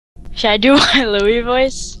Should I do my Louis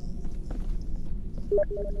voice?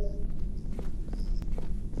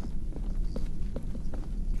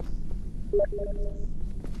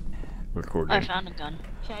 Recording. I found a gun.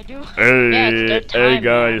 Should I do? Hey, Yeah, it's their hey time,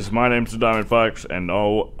 guys, man. my name's Diamond Fox, and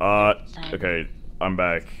okay, I'm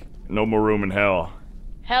back. No more room in hell.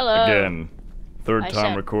 Hello. Again, third I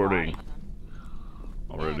time said recording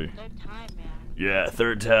why. already. Yeah, third time, man. Yeah,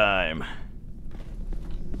 third time.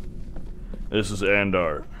 This is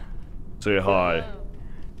Andar. Say hi.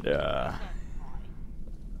 Yeah.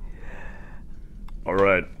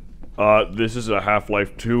 Alright. This is a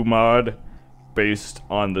Half-Life 2 mod based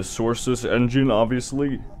on the Sources engine,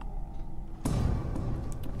 obviously.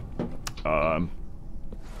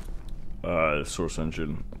 Source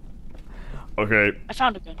engine. Okay. I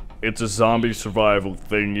found a gun. It's a zombie survival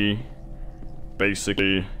thingy.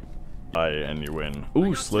 Basically, and you win.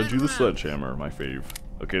 Ooh, Sledgy the Sledgehammer, my fave.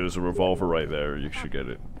 Okay, there's a revolver right there. You should get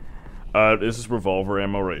it. This is revolver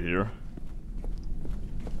ammo right here.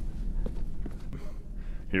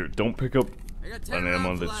 Here, don't pick up an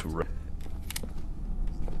ammo that's red.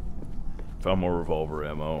 Found more revolver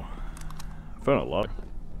ammo. Found a lot.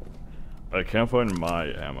 I can't find my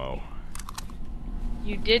ammo.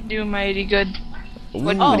 You did do mighty good. Ooh,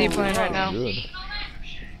 What are you playing right now? good.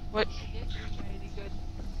 What?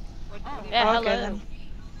 Yeah, Okay, hello.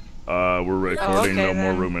 then. We're recording okay, No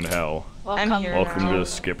More then. Room in Hell. Welcome, here Welcome now. to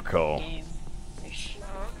Skip Call. Game.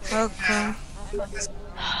 Welcome.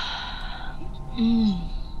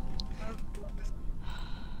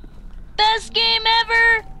 Best game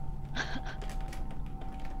ever.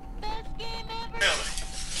 Best game ever.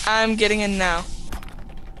 I'm getting in now.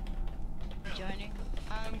 Joining.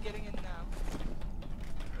 I'm getting in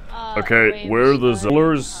now. Okay, wait, where the sorry.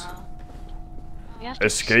 Zillers We have to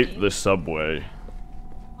escape the subway.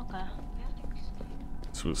 Okay.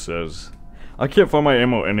 That's what it says. I can't find my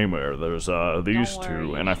ammo anywhere. There's these Don't two,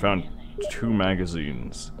 worry, and I found really. 2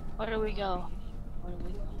 magazines. Where do we go? Where do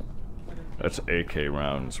we go? That's AK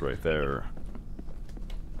rounds right there.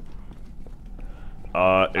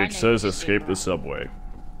 It says escape the subway.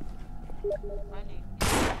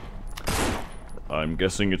 I'm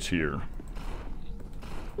guessing it's here.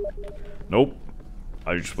 Nope.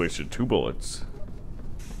 I just wasted 2 bullets.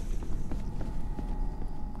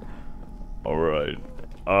 Alright.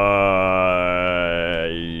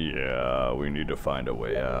 Yeah, we need to find a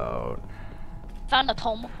way out. Found a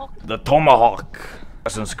tomahawk. The Tomahawk!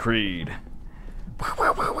 Assassin's Creed.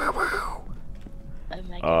 Oh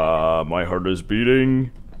my God. My heart is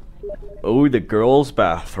beating. Oh, the girls'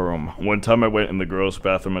 bathroom. One time I went in the girls'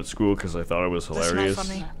 bathroom at school because I thought it was That's hilarious. not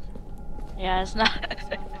funny. Yeah, it's not.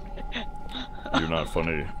 You're not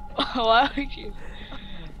funny. Why would you?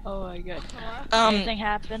 Oh my God. Anything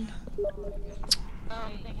happened?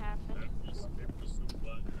 Anything happened?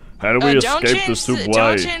 How do we Don't escape the change subway?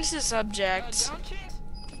 Don't change the subject.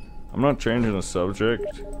 I'm not changing the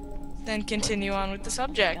subject. Then continue on with the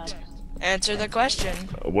subject. Answer the question.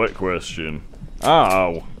 What question?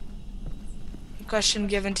 Ow. Question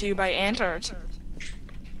given to you by Antart.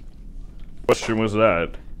 Question was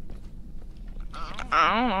that?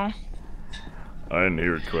 I don't know. I didn't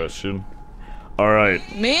hear a question.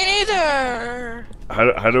 Alright. Me neither.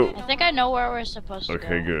 How do... I think I know where we're supposed to go.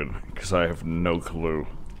 Okay, good. Because I have no clue.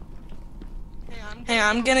 Hey,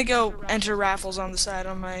 I'm gonna go enter raffles on the side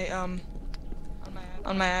on my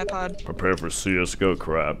iPod. Prepare for CSGO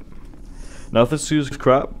crap. Nothing CSGO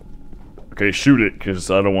crap? Okay, shoot it,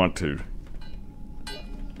 because I don't want to.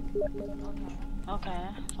 Okay,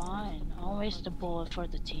 fine. I'll waste a bullet for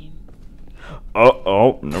the team.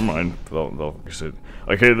 Oh, never mind. They'll fix it.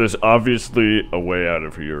 Okay, there's obviously a way out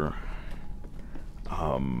of here.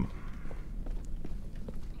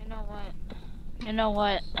 You know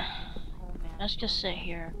what? Let's just sit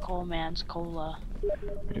here. Coleman's cola.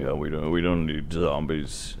 Yeah, we don't need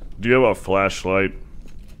zombies. Do you have a flashlight?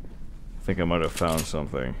 I think I might have found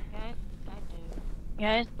something.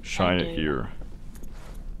 Yeah, Shine I it do. here.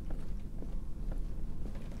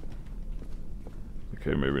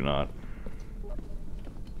 Okay, maybe not.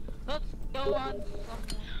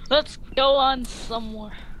 Let's go on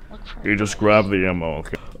somewhere. Look for You just grab the ammo,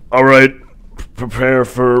 okay. Alright, prepare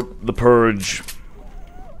for the purge.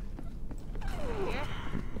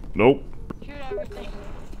 Nope. Shoot everything.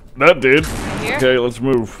 That did. Here? Okay, let's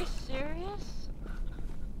move. Are you serious?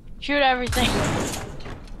 Shoot everything.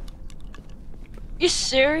 You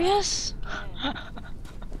serious?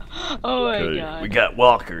 Oh my Okay, God. we got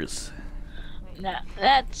walkers. Nah,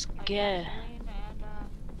 that's good.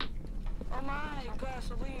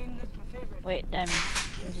 Wait, there's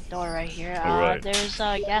a door right here. Alright. There's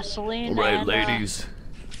gasoline. Alright, and, ladies.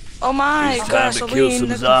 Oh my It's time to kill some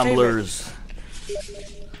that's my favorite. zomblers.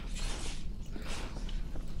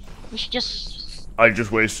 We should just... I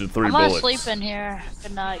just wasted 3 I'm gonna bullets. sleep in here.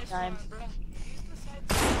 Good night time.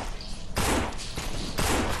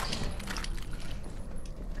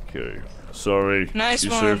 Okay. Sorry. Nice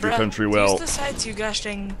you one, served your bruh. country well. Use the sights, you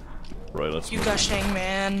gushing. Right, let's You move. gushing,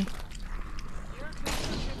 man.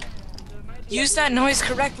 Use that noise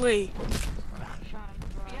correctly.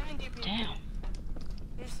 Damn.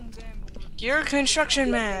 You're a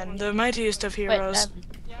construction man, the mightiest of Wait, heroes.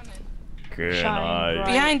 Can Shine I? bright.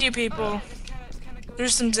 Behind you, people.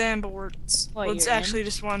 There's some Zambords. What, Well, it's you're in? actually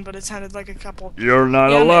just one, but it sounded like a couple. You're not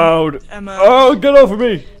Yeah, man. allowed. Emma. Oh, get off of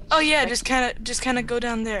me! Oh yeah, just kind of go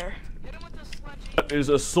down there. That is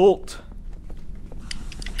assault.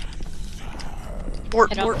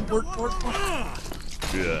 Bort, Hit him. bort.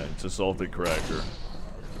 Yeah, it's assaulted cracker.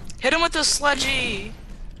 Hit him with the sludgy.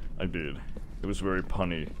 I did. It was very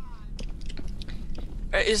punny.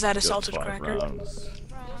 Is that Got assaulted 5 cracker? rounds.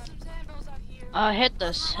 Hit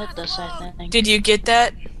this, I think. Did you get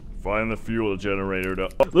that? Find the fuel generator to.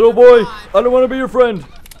 Oh, little boy, I don't want to be your friend.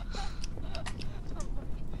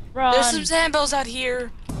 Run! There's some Zambos out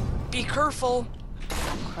here. Be careful.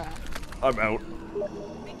 Crap. I'm out.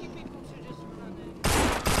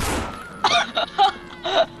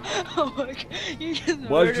 Oh my god, you just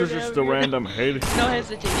Why is murdered there just him. a random hit? No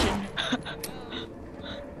hesitation.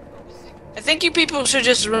 I think you people should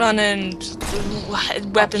just run and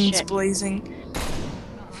weapons shit. blazing.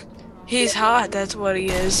 He's hot, that's what he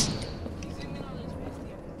is.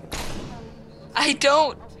 I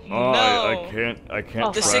don't Oh, know. I can't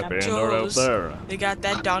Oh, The trap sick Andor out Joes. there. They got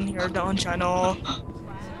that down here, don't you know?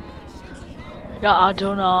 Yeah, I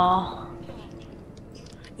don't know.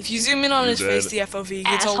 If you zoom in on You're his face, dead. the FOV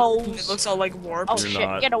gets all, Assholes. it looks all like warped. Oh You're shit,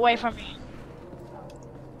 not. get away from me.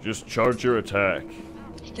 Just charge your attack.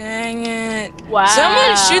 Dang it. Wow.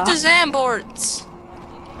 Someone shoot the Zambords!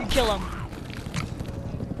 You kill him.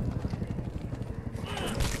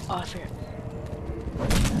 Oh, I fear.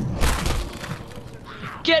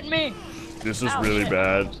 Get me! This is Ow, really shit.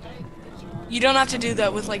 bad. You don't have to do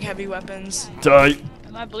that with like heavy weapons. Die.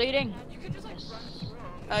 Am I bleeding?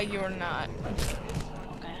 You're not.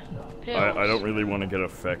 Okay. I don't really want to get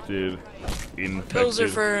affected. Infected. Pills are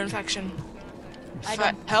for infection. I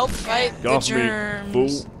don't- Help fight Get the off me, germs.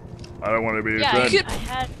 fool. I don't want to be your Yeah, friend. You could-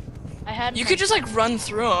 I had. You could just like run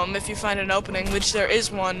through them if you find an opening, which there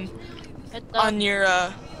is one hit the, on your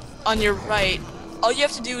right. All you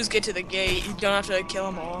have to do is get to the gate. You don't have to kill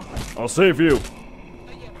them all. I'll save you.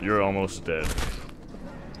 You're almost dead.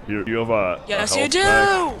 Here, you have a Yes, a you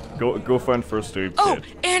health do. pack. Go find first aid Oh,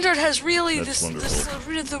 kit. Android has really That's the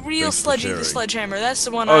wonderful. real Thanks for sludgy, the sharing. sledgehammer. That's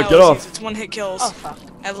the one Oh, I get always off. use. It's one hit kills. Oh fuck.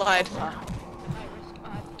 I lied.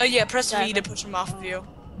 Oh yeah, press V to Diamond. push him off of you.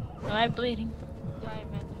 Am I bleeding?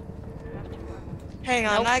 Hang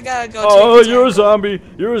on, Nope. I gotta go. Oh, take the you're a tank. zombie.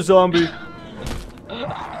 You're a zombie.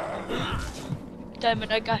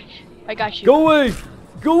 Diamond, I got you. Go away.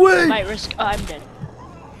 Go away. Might risk. Oh, I'm dead.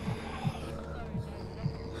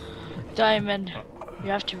 Diamond, you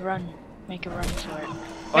have to run. Make a run for it.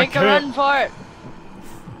 I Make a can't. run for it.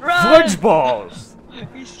 Run! Fudge balls.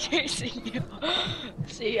 He's chasing you.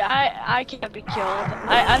 See, I can't be killed.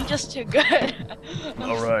 I'm just too good.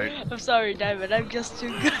 All right. I'm sorry, Diamond. I'm just too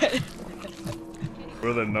good.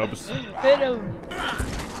 We're the nubs. Hit him.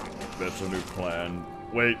 That's a new plan.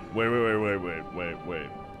 Wait.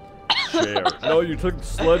 Share. No, you took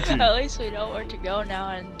sludgy. At least we know where to go now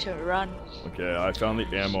and to run. Okay, I found the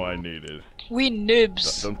ammo I needed. We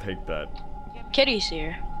noobs. Don't take that. Kitty's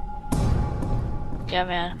here. Yeah,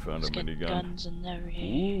 man. You found Let's a get minigun. guns and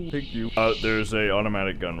everything. Thank you. There's a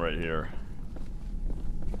automatic gun right here.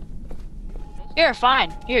 Here,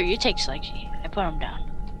 fine. Here, you take Sludgy. I put him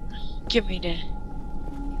down. Give me this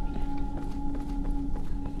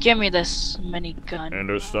minigun.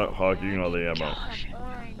 And stop hogging all the ammo. Gosh.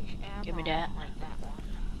 Give me that.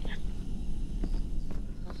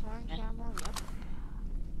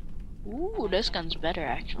 Ooh, this gun's better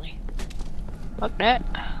actually. Fuck that.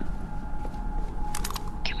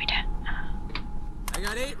 Give me that. I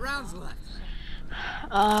got 8 rounds left.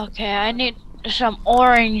 Okay, I need some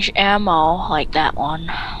orange ammo like that one.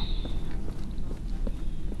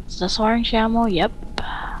 Is this orange ammo? Yep.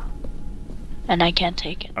 And I can't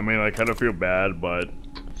take it. I mean, I kind of feel bad, but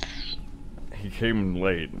he came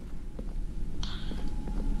late.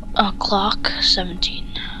 Clock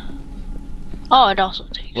 17. Oh, it also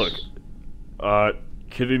takes. Look,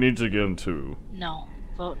 Kitty needs a gun too, No.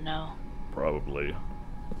 Vote no. probably.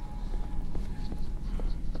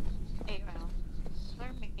 8 rounds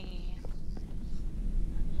for me.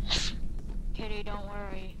 Kitty, don't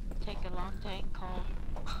worry. a long tank call.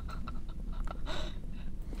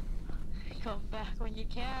 Come back when you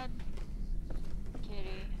can, kitty.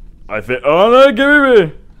 I think. Oh no! Give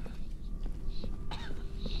me!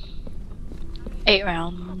 8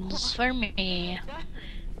 rounds for me.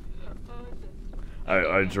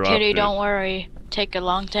 I dropped Kitty, it. don't worry. Take a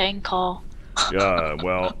long tank call. Yeah,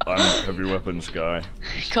 well, I'm a heavy weapons guy.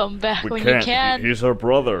 Come back We when can't. you can. He's our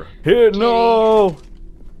brother. Here, no!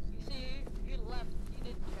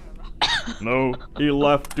 No, he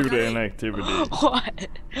left due to inactivity. What?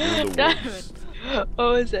 You're the Diamond. worst. What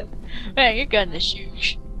was it? Man, you're gonna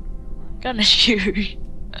shoot. Gonna shoot.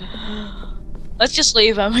 Let's just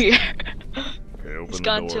leave him here. Okay, open It's the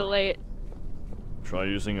gone door. too late. Try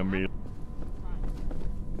using a meal.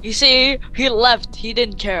 You see, he left. He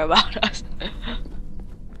didn't care about us.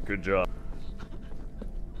 Good job.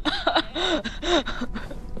 I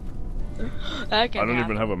I don't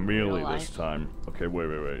even have a melee this life. time. Okay,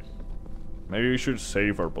 wait. Maybe we should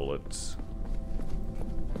save our bullets.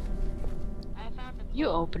 You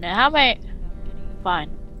open it. How many? Fine.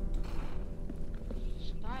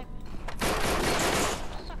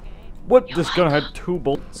 What? This gun had 2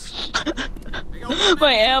 bullets?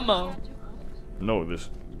 My ammo. No, this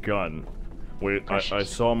gun. Wait, I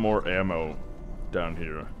saw more ammo down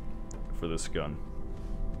here for this gun.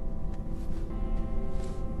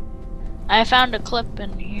 I found a clip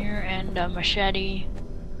in here and a machete.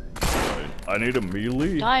 Right. I need a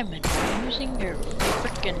melee? Diamond, you're using your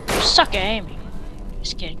freaking. You suck at aiming.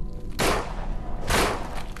 Just kidding.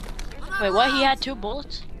 Wait, what? He had 2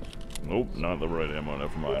 bullets? Nope, not the right ammo,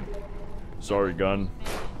 never mind. Sorry, gun.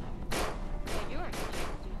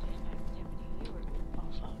 Oh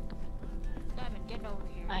fuck.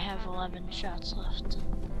 I have 11 shots left.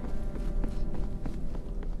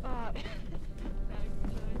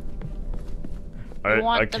 You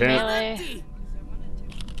want I the can't. melee?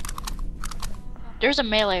 There's a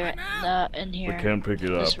melee in here. I can't pick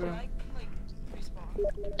it up. This room.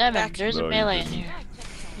 Devin, there's No, a you melee in didn't. here.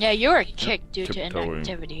 Yeah, you were kicked due to Tiptoeing.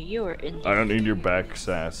 inactivity. You were in. I don't need your back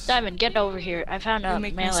sass. Diamond, get over here. I found a You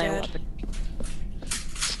make me melee sad. weapon.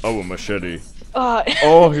 Oh, a machete. Oh,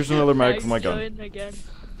 Oh, here's another mag for my gun. joined again.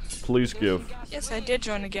 Please give. Yes, I did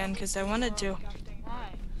join again because I wanted to.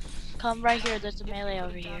 Come right here. There's a melee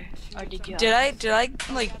over here. Or did you? Did I like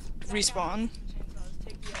respawn?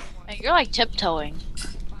 You're like tiptoeing,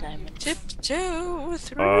 Diamond. Tiptoe I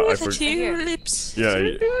through the for- tulips. Yeah,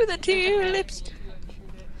 Through the tulips.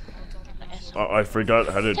 I forgot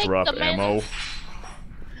how to Take drop the melee. ammo.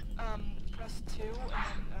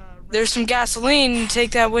 There's some gasoline.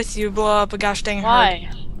 Take that with you. Blow up a gosh dang herd. Why?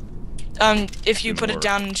 If you Didn't put work. it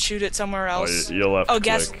down and shoot it somewhere Oh, else. you left Oh,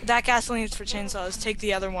 click. that gasoline is for chainsaws. Take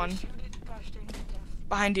the other one.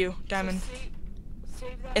 Behind you, Diamond.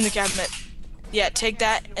 In the cabinet. Yeah, take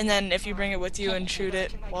that, and then if you bring it with you and shoot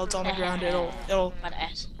it while it's on the ground, it'll My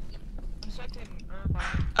ass.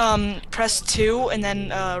 press 2 and then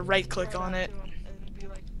right click on it.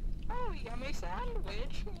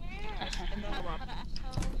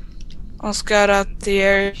 I'll scout out the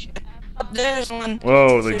area. Oh, there's one.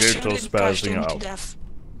 Whoa, the They're gate's all shooting gosh spazzing dang to out. death.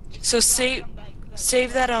 So save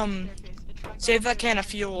that can of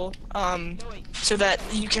fuel so that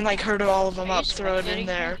you can like herd all of them Are you up, throw it in spectating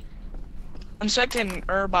there. I'm spectating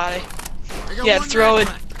everybody. I got Yeah, one throw mag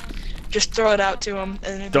it. left. Just throw it out to them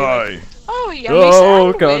and it'll be like, Die. oh, yummy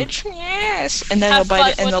Oh, sandwich, yes. And then Have they'll bite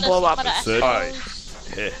it fun and they'll with blow this up. mother Sit. assholes.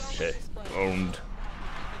 Heh, heh. Owned.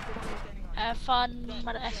 Have fun,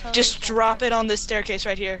 mother assholes. Just drop it on the staircase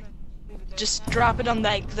right here. Just drop it on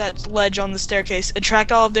that ledge on the staircase.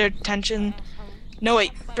 Attract all of their attention. No,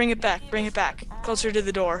 wait. Bring it back. Bring it back. Closer to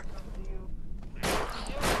the door.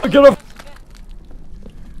 Get up!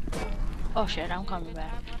 Oh shit, I'm coming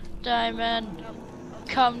back. Diamond,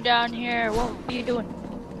 come down here. What are you doing?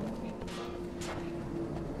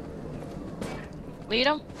 Lead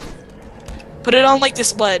him? Put it on like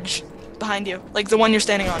this ledge behind you, like the one you're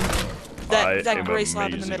standing on. I That am gray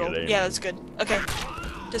slab in the amazing middle. at aiming. Yeah, that's good. Okay.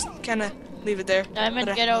 Just kind of leave it there. Diamond,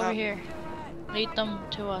 Put a get hand over out. here. Lead them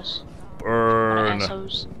to us. Mother Burn.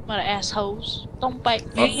 assholes. Mother assholes. Don't bite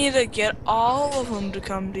You me. need to get all of them to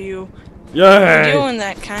come to you. You're Yay! doing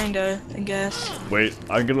that kinda, I guess. Wait,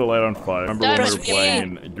 I'm gonna light on fire. Remember when we Press were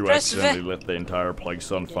playing V. and you Press V. accidentally lit the entire place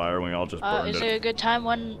on fire and we all just burned Is it? it a good time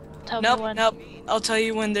when? Tell me Nope, when. nope. I'll tell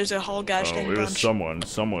you when there's a whole gosh Oh, dang it was bunch. someone.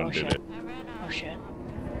 Someone Oh, did shit. it. Oh shit.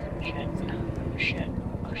 Shit. Oh shit.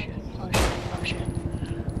 Oh shit. Oh shit. Oh shit.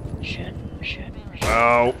 Shit. Shit. Shit.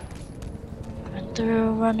 Ow! Run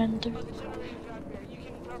through, running through.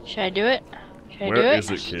 Should I do it? Should I do Where it?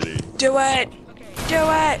 is it, kitty? Do it! Do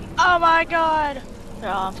it! Oh my god! They're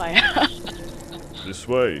all on fire. This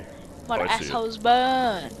way. Mother I see it. assholes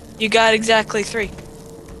burn. You got exactly 3.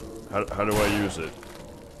 How do I use it?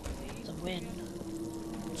 It's a win.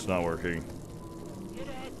 It's not working.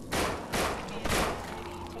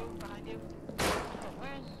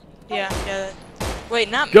 Yeah. Wait,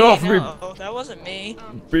 not Get me. off me. No, that wasn't me.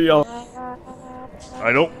 Be a.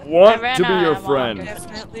 I don't want I ran to be out your of friend. ammo.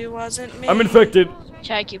 Definitely wasn't me. I'm infected.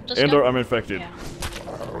 Should I keep this And gun? or I'm infected.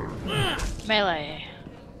 Yeah. Melee.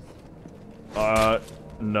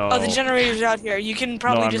 No. Oh, the generator's out here. You can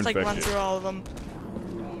probably I'm just like run infected. through all of them.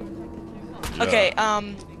 Yeah. Okay,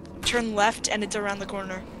 turn left and it's around the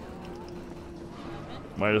corner.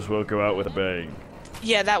 Might as well go out with a bang.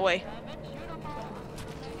 Yeah, that way.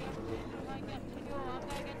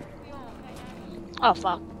 Oh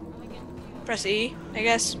fuck. Press E, I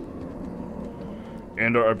guess.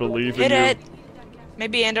 Andor, I believe in Hit you. it.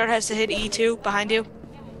 Maybe Andor has to hit E too, behind you.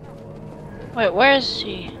 Wait, where is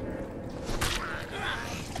he?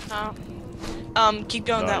 Keep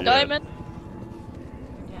going Not that way. yet. Diamond?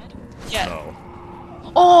 Yeah. No.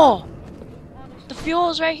 Oh! The fuel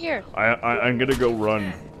is right here. I'm gonna go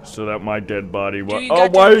run so that my dead body. you Oh,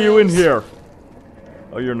 got why your are you in pills? here?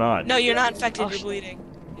 Oh, you're not. No, you're not infected, Oh, you're sh- bleeding.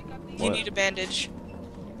 You What? need a bandage.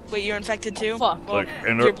 Wait, you're infected too? Fuck. Well, Look,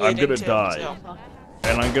 Andor, you're I'm bleeding gonna too, die. so- Fuck.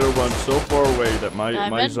 And I'm gonna run so far away that my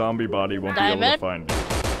Diamond? zombie body won't be able to Diamond? find me.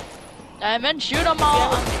 Diamond, shoot them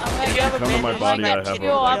all. I'm If you have a Come to my bandage, body, you I might have get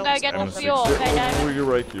fuel, I'm pills. gonna get the M6. fuel, okay, Oh, Diamond? you're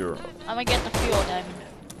right here. I'm gonna get the fuel, Diamond.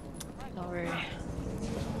 Don't worry.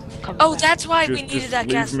 Come Oh, back. that's why we Just needed that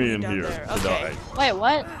leave gasoline me in down here there. to Okay. die. Wait,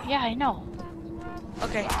 what? Yeah, I know.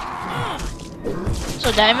 Okay.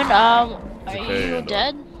 So, Diamond, are okay, you Andor.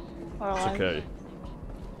 dead? Or It's alive? okay.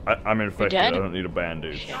 I'm infected. I dead? don't need a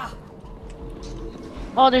bandage.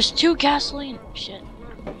 Oh, there's 2 gasoline. Shit.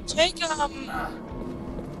 Take,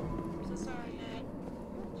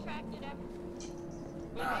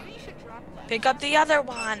 pick up the other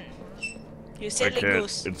one. You I silly can't.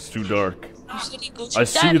 goose. It's too dark. You silly goose. I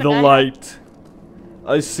see Diamond, the I have- light.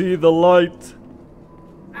 I see the light.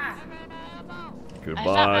 I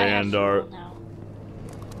Goodbye, have Andor. fuel now.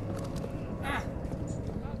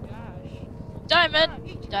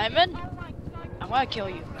 Diamond! Diamond! I'm gonna kill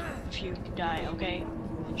you if you die, okay?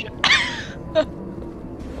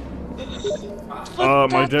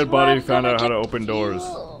 My dead body found out how to open doors.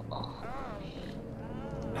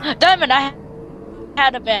 Diamond, I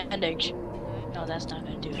had a bandage. No, that's not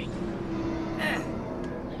gonna do it.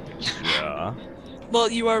 Yeah. Well,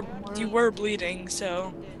 you were bleeding,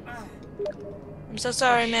 so. I'm so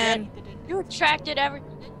sorry, man. You attracted every.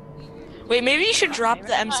 Wait, maybe you should drop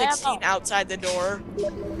the I am M16 out. outside the door.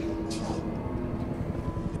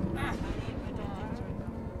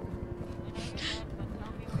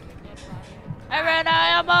 I ran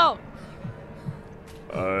out of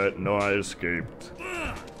ammo. No, I escaped.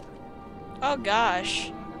 Oh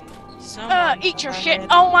gosh. Eat your shit.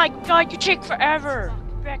 Oh my god, you take forever.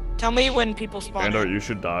 Tell me when people spawn. Andor, in. you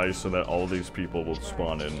should die so that all these people will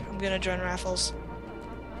spawn in. I'm gonna join raffles.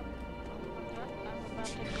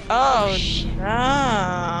 Oh no.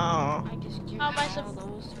 How am I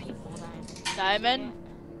supposed to? Diamond?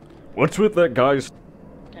 What's with that guy's?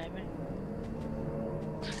 Diamond.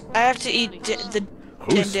 I have to eat the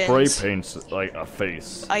Who spray Dindins. paints like a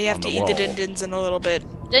face? I have on to the eat the wall? dindins in a little bit.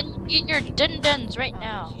 Then eat your din-dins right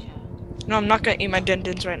now. No, I'm not gonna eat my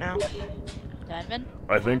dindins right now. Diamond?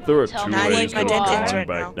 I think there are Tell two me ways where to you are. spawn Right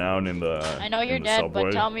back now. down in the. I know you're in the dead, subway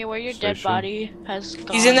but tell me where your dead station. body has gone.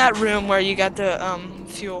 He's in that room where you got the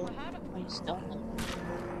fuel. He's still in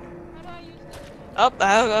Oh,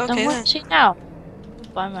 okay Then then. where's he now?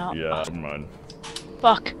 I'm out. Yeah, never mind.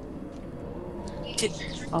 Fuck.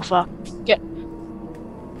 Oh fuck. Get.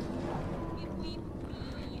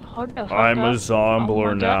 Hold the fuck I'm a up.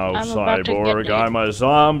 zombler Oh my God, now, I'm about to get cyborg. naked. I'm a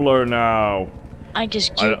zombler now. I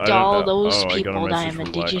just I juked didn't all know- those oh, I got a people, message Diamond.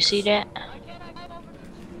 from Did you Lex. see that?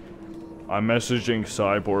 I'm messaging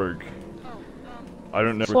cyborg. I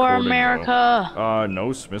don't know. For recording, though. America. No,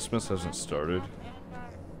 Smithmas hasn't started.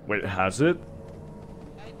 Wait, has it?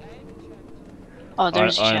 Oh,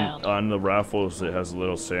 there's a on, child. on the raffles, it has a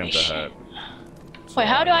little Santa shit. hat. Wait,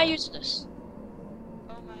 how do I use this?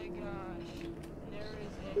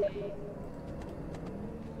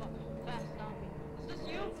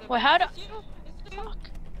 Wait, how do? Fuck.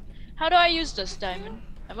 How do I use this, Diamond?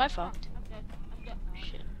 Am I fucked?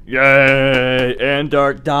 Shit. Yay! And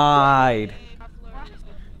Dark died.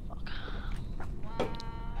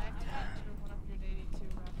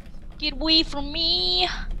 Get away from me!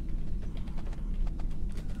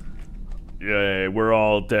 Yay! We're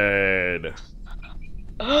all dead.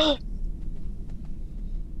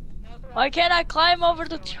 Why can't I climb over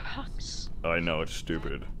the trucks? I know it's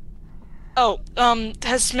stupid. Oh,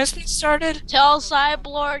 has Smith started? Tell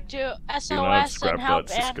Cyborg to SOS scrap and help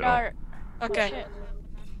nuts, let's go. Andar. Okay.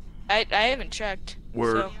 Shit. I haven't checked.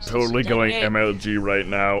 We're so. totally going Hey. MLG right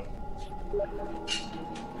now.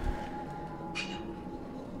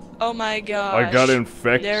 Oh my gosh. I got There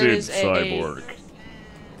infected, is a- Cyborg.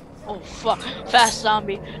 Oh fuck! Fast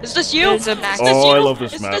zombie. Is this you? There's a Is max- this Oh, you? I love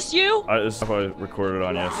this Is map. this you? This stuff I recorded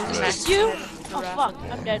on Is yesterday. this you? Oh fuck!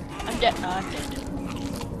 I'm dead. I'm dead. No, I'm dead.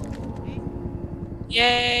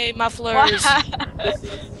 Yay, mufflers.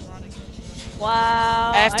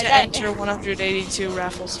 Wow. I have to died. enter 182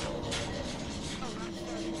 raffles.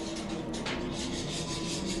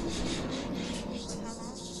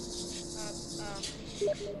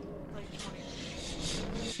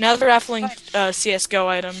 Now they're raffling CSGO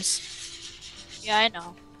items. Yeah, I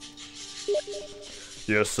know.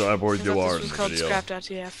 Yes, Cyborg, I you thought are this in was the called video.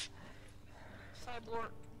 Scrap.tf.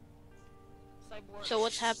 So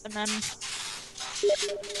what's happening?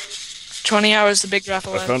 20 hours, the big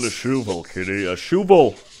raffle I found a ends. shovel, kitty. A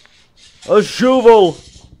shovel! A shovel!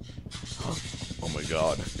 Oh my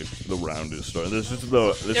god, the round is starting. This is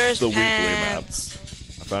the There's weekly map. pants.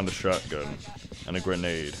 I found a shotgun and a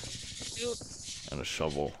grenade and a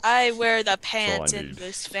shovel. I wear the all pants I in need.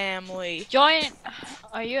 this family. Join.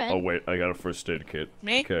 Are you in? Oh wait, I got a first aid kit.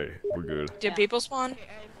 Me? Okay, we're good. Did Yeah. people spawn?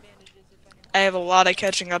 I have a lot of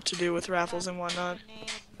catching up to do with raffles and whatnot.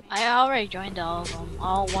 I already joined all of them.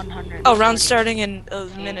 All 100. Oh, round starting in a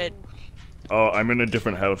minute. Oh, I'm in a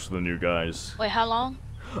different house than you guys. Wait, how long?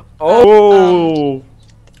 Oh!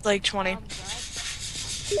 Like 20.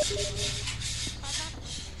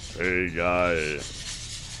 Hey, guy.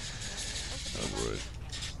 Alright.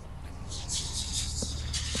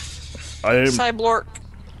 I am. Cyborg.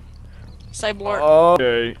 Cyborg.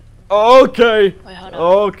 Okay. Okay. Wait, hold on.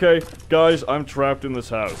 Okay. Guys, I'm trapped in this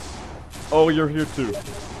house. Oh, you're here too.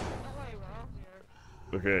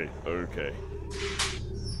 Okay. Okay.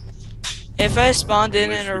 If I spawned in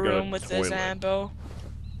least a we got a room with this toilet. ambo,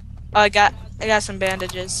 I got some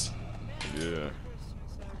bandages. Yeah.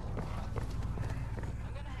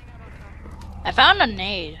 I found a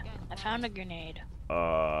nade. I found a grenade. Where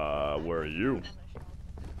are you?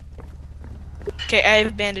 Okay, I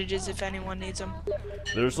have bandages if anyone needs them.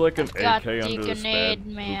 There's like an got AK the under this grenade,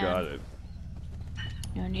 bed. man. Who got it?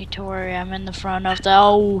 No need to worry. I'm in the front of the.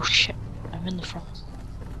 Oh shit! I'm in the front.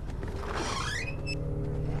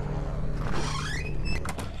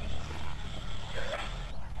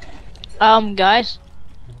 Guys.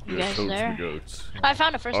 You Yeah, guys totes there? the goats. I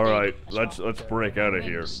found a first aid. Alright, as well. let's break out of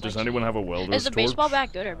here. Does anyone have a welder's Is the torch? baseball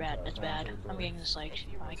bat good or bad? It's bad. I'm getting this like.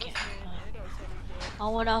 Oh, I can't. Oh,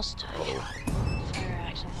 what else to Fire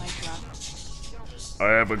axe on my drop.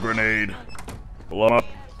 I have a grenade. Blow 'em up.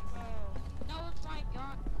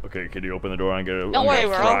 Okay, can you open the door and get it? Don't worry,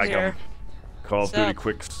 we're all here. Call of What's Duty up?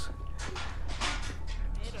 Quicks.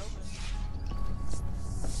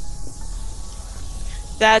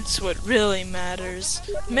 That's what really matters.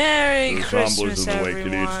 Merry There's Christmas, zombies in the way,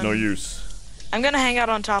 everyone. kitty. It's no use. I'm gonna hang out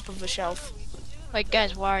on top of a shelf. Wait,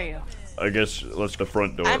 guys, where are you? I guess let's the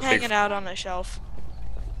front door. I'm Hey, hanging out on a shelf.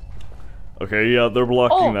 Okay, yeah, they're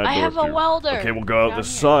blocking Oh, that door I have a too. welder Okay, we'll go out down the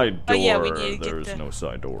here. side door. Oh, yeah, we need to get There is the- no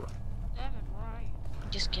side door.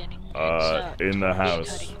 Just kidding. In the house.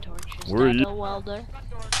 Cutting torches. Where are Not you? a welder.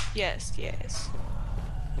 Yes, yes.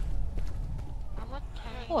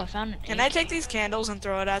 Oh, I found an. Can I take these candles and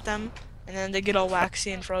throw it at them? And then they get all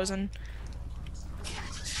waxy and frozen.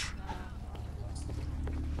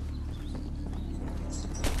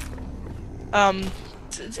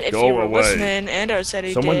 If Go you were away. listening, Ando said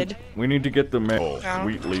he Someone, did. we need to get the mail. No.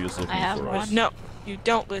 Wheatley is looking I have for one. us. No, you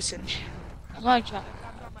don't listen. My gun.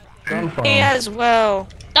 Me as well.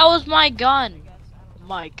 That was my gun.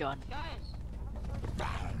 My gun.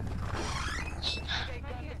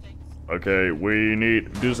 Okay, we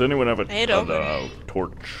need. Does anyone have a Hey, don't.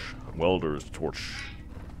 torch? Welder's torch.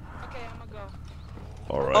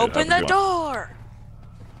 All right. Open have the a gun. door.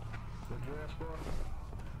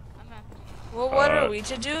 Well, what are Uh, we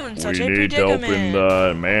to do in We such a need to open predicament?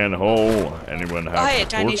 the manhole. Anyone have Oh, hey, a a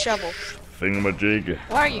tiny torch? shovel. Thingamajig.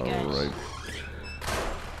 Where are you guys? All right.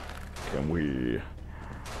 Can we?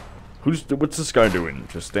 What's this guy doing?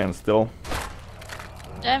 Just stand still.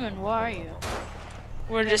 Damon, where are you?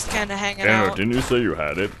 We're just kind of hanging Anna, out. didn't you say you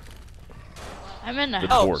had it? I'm in the The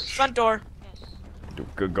house. Oh, torch. front door.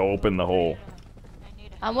 Go open the hole.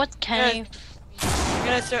 I'm with Kenny. I'm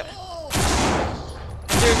gonna throw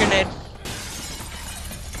a grenade.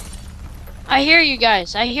 I hear you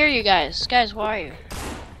guys. I hear you guys. Guys, where are you?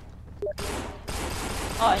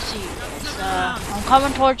 Oh, I see you. It's, I'm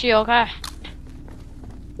coming towards you, okay?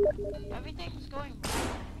 Everything's going.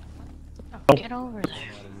 Oh, Get over there.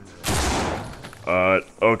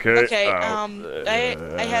 Okay. Okay,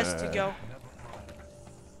 I has to go.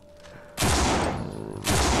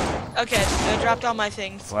 Okay, I dropped all my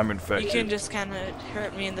things. I'm You infected. can just kind of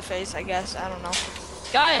hurt me in the face, I guess. I don't know.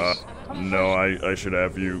 Guys! come No, on. I should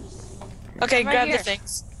have you. Okay, I'm right grab here. the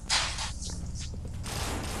things.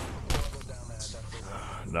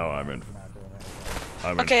 No, I'm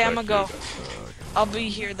Okay, I'ma go. infected. I'll be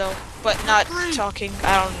here though, but not talking.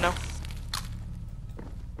 I don't know.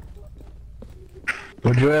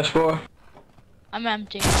 What'd you ask for? I'm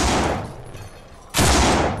empty.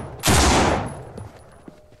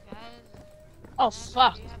 Oh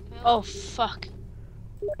fuck. Oh fuck.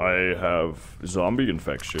 I have zombie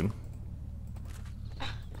infection.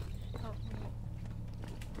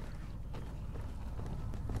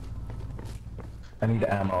 I need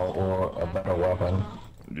ammo or a better weapon.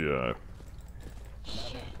 Yeah.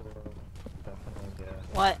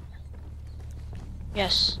 What?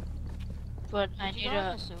 Yes. But I need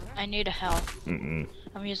a health. Mm-mm.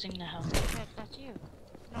 I'm using the health. That's you.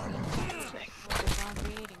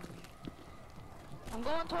 I'm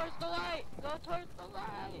going towards the light. Go towards the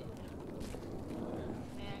light.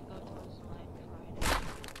 Man, go towards the light before I die.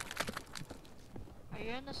 Are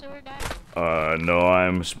you in the sewer, Dad? No,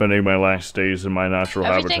 I'm spending my last days in my natural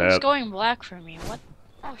Everything's habitat. going black for me. What?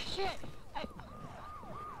 Oh shit!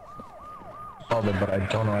 Love it, but I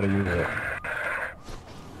don't know how to use it.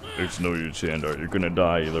 It's no use, Sandor. You're gonna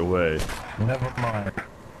die either way. Never mind.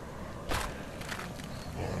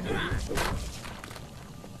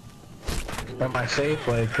 Am I safe?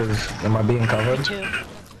 Like, am I being covered? Too.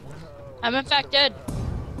 I'm infected.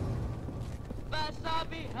 Bad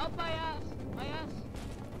zombie, help my ass! My ass!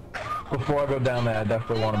 Before I go down there, I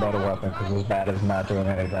definitely want a better weapon, because this bat is not doing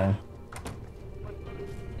anything.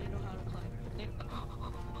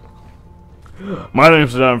 My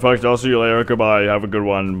name's Dan Fucked. I'll see you later. Goodbye. Have a good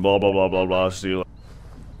one. Blah blah blah blah blah. See you later.